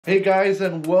Hey guys,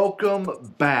 and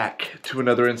welcome back to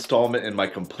another installment in my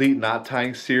complete knot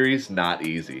tying series, Not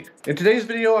Easy. In today's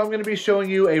video, I'm going to be showing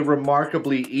you a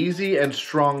remarkably easy and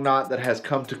strong knot that has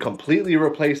come to completely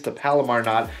replace the Palomar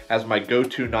knot as my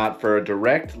go-to knot for a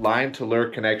direct line to lure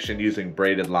connection using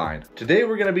braided line. Today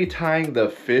we're going to be tying the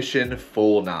fishing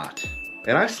full knot.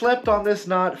 And I slept on this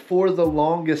knot for the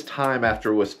longest time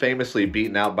after it was famously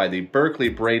beaten out by the Berkeley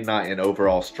braid knot in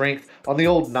overall strength on the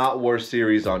old Knot Wars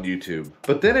series on YouTube.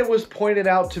 But then it was pointed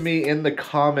out to me in the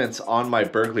comments on my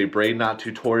Berkeley braid knot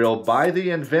tutorial by the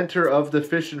inventor of the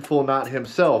fishing full knot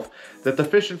himself that the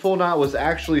fishing full knot was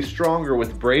actually stronger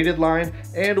with braided line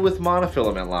and with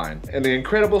monofilament line. And the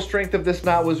incredible strength of this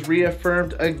knot was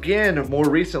reaffirmed again more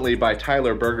recently by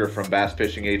Tyler Berger from Bass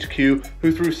Fishing HQ,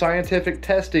 who through scientific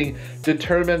testing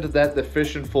determined that the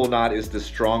fishing full knot is the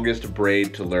strongest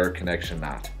braid to lure connection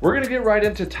knot. We're gonna get right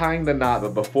into tying the knot,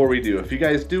 but before we do, if you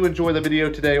guys do enjoy the video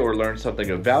today or learn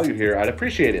something of value here, I'd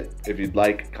appreciate it if you'd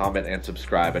like, comment, and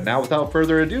subscribe. And now without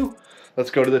further ado, let's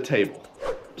go to the table.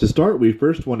 To start, we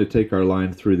first want to take our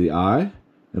line through the eye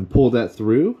and pull that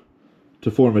through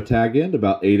to form a tag end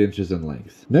about 8 inches in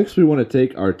length. Next, we want to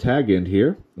take our tag end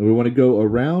here and we want to go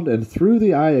around and through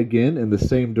the eye again in the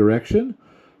same direction,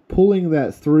 pulling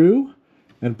that through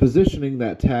and positioning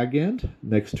that tag end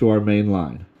next to our main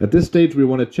line. At this stage, we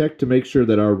want to check to make sure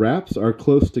that our wraps are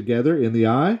close together in the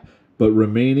eye, but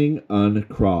remaining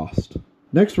uncrossed.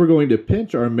 Next, we're going to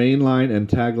pinch our main line and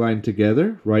tag line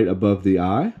together right above the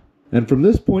eye. And from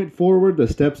this point forward, the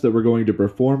steps that we're going to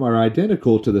perform are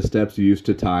identical to the steps used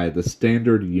to tie the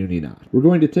standard uni knot. We're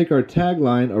going to take our tag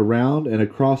line around and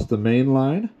across the main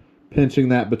line, pinching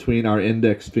that between our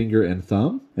index finger and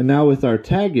thumb. And now with our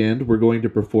tag end, we're going to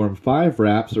perform 5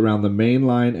 wraps around the main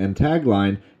line and tag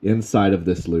line inside of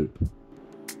this loop.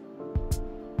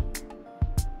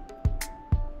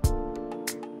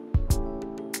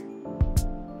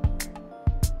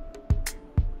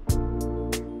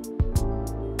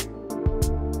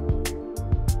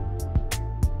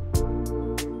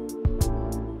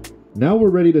 Now we're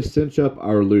ready to cinch up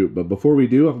our loop, but before we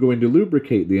do, I'm going to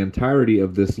lubricate the entirety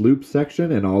of this loop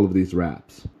section and all of these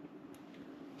wraps.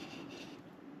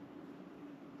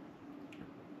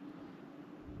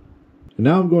 And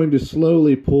now I'm going to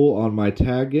slowly pull on my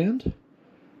tag end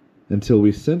until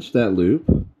we cinch that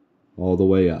loop all the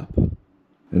way up.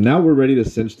 And now we're ready to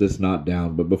cinch this knot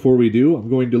down, but before we do, I'm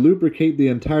going to lubricate the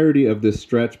entirety of this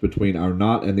stretch between our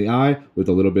knot and the eye with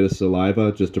a little bit of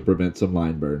saliva just to prevent some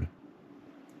line burn.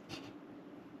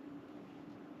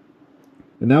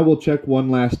 And now we'll check one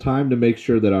last time to make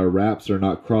sure that our wraps are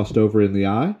not crossed over in the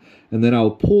eye, and then I'll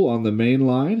pull on the main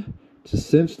line to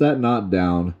cinch that knot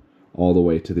down all the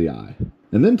way to the eye.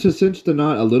 And then to cinch the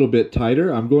knot a little bit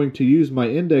tighter, I'm going to use my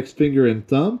index finger and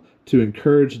thumb to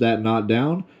encourage that knot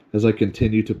down as I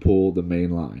continue to pull the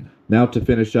main line. Now to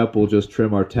finish up, we'll just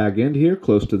trim our tag end here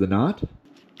close to the knot.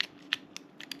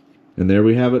 And there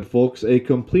we have it, folks, a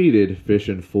completed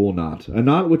fishing full knot. A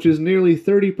knot which is nearly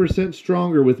 30%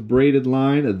 stronger with braided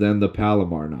line than the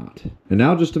Palomar knot. And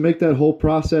now just to make that whole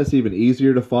process even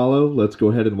easier to follow, let's go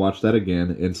ahead and watch that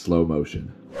again in slow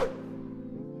motion.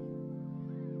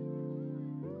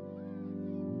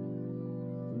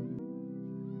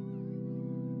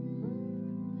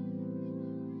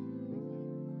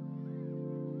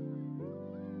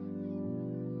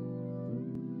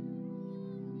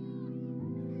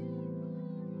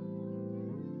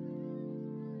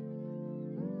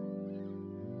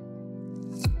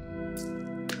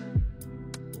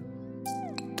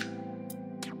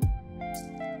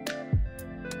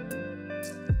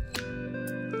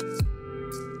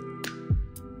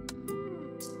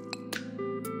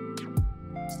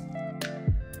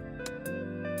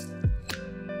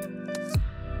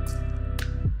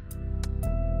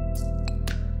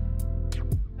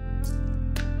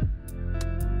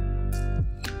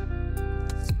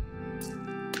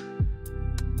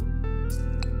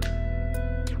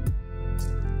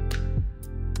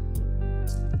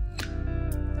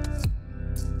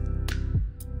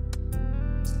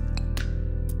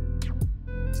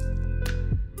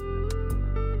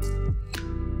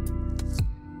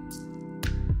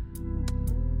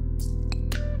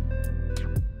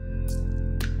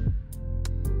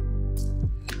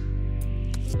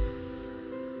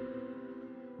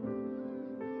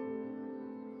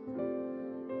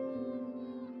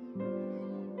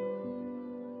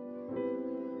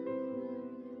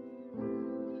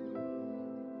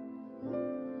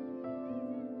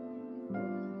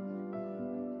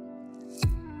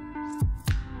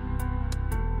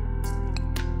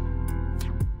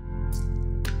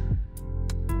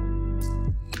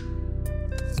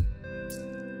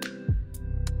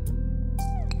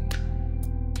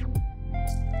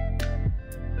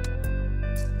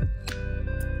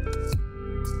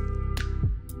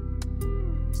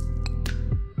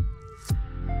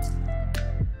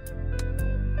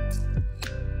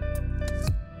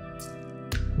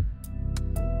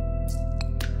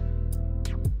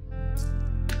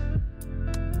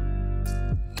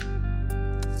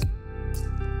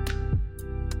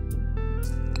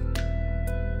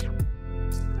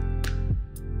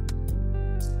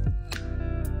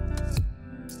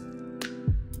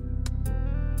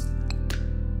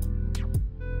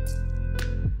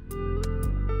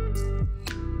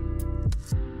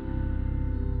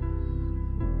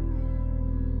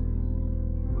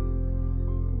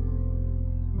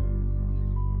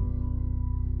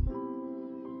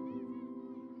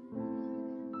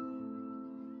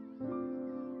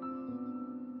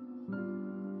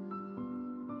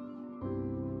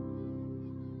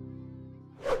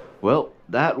 Well,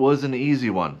 that was an easy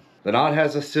one. The knot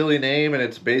has a silly name and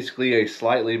it's basically a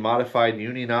slightly modified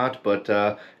uni knot, but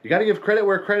you gotta give credit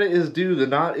where credit is due. The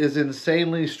knot is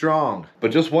insanely strong. But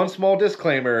just one small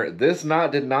disclaimer, this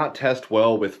knot did not test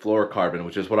well with fluorocarbon,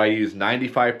 which is what I use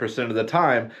 95% of the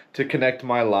time to connect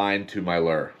my line to my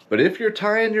lure. But if you're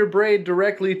tying your braid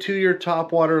directly to your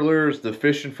topwater lures, the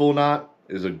Fish and Full knot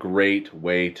is a great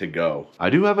way to go.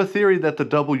 I do have a theory that the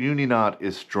double uni knot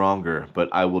is stronger, but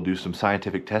I will do some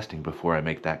scientific testing before I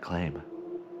make that claim.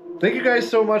 Thank you guys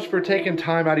so much for taking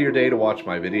time out of your day to watch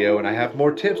my video, and I have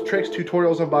more tips, tricks,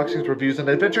 tutorials, unboxings, reviews, and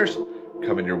adventures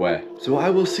coming your way. So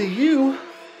I will see you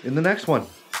in the next one.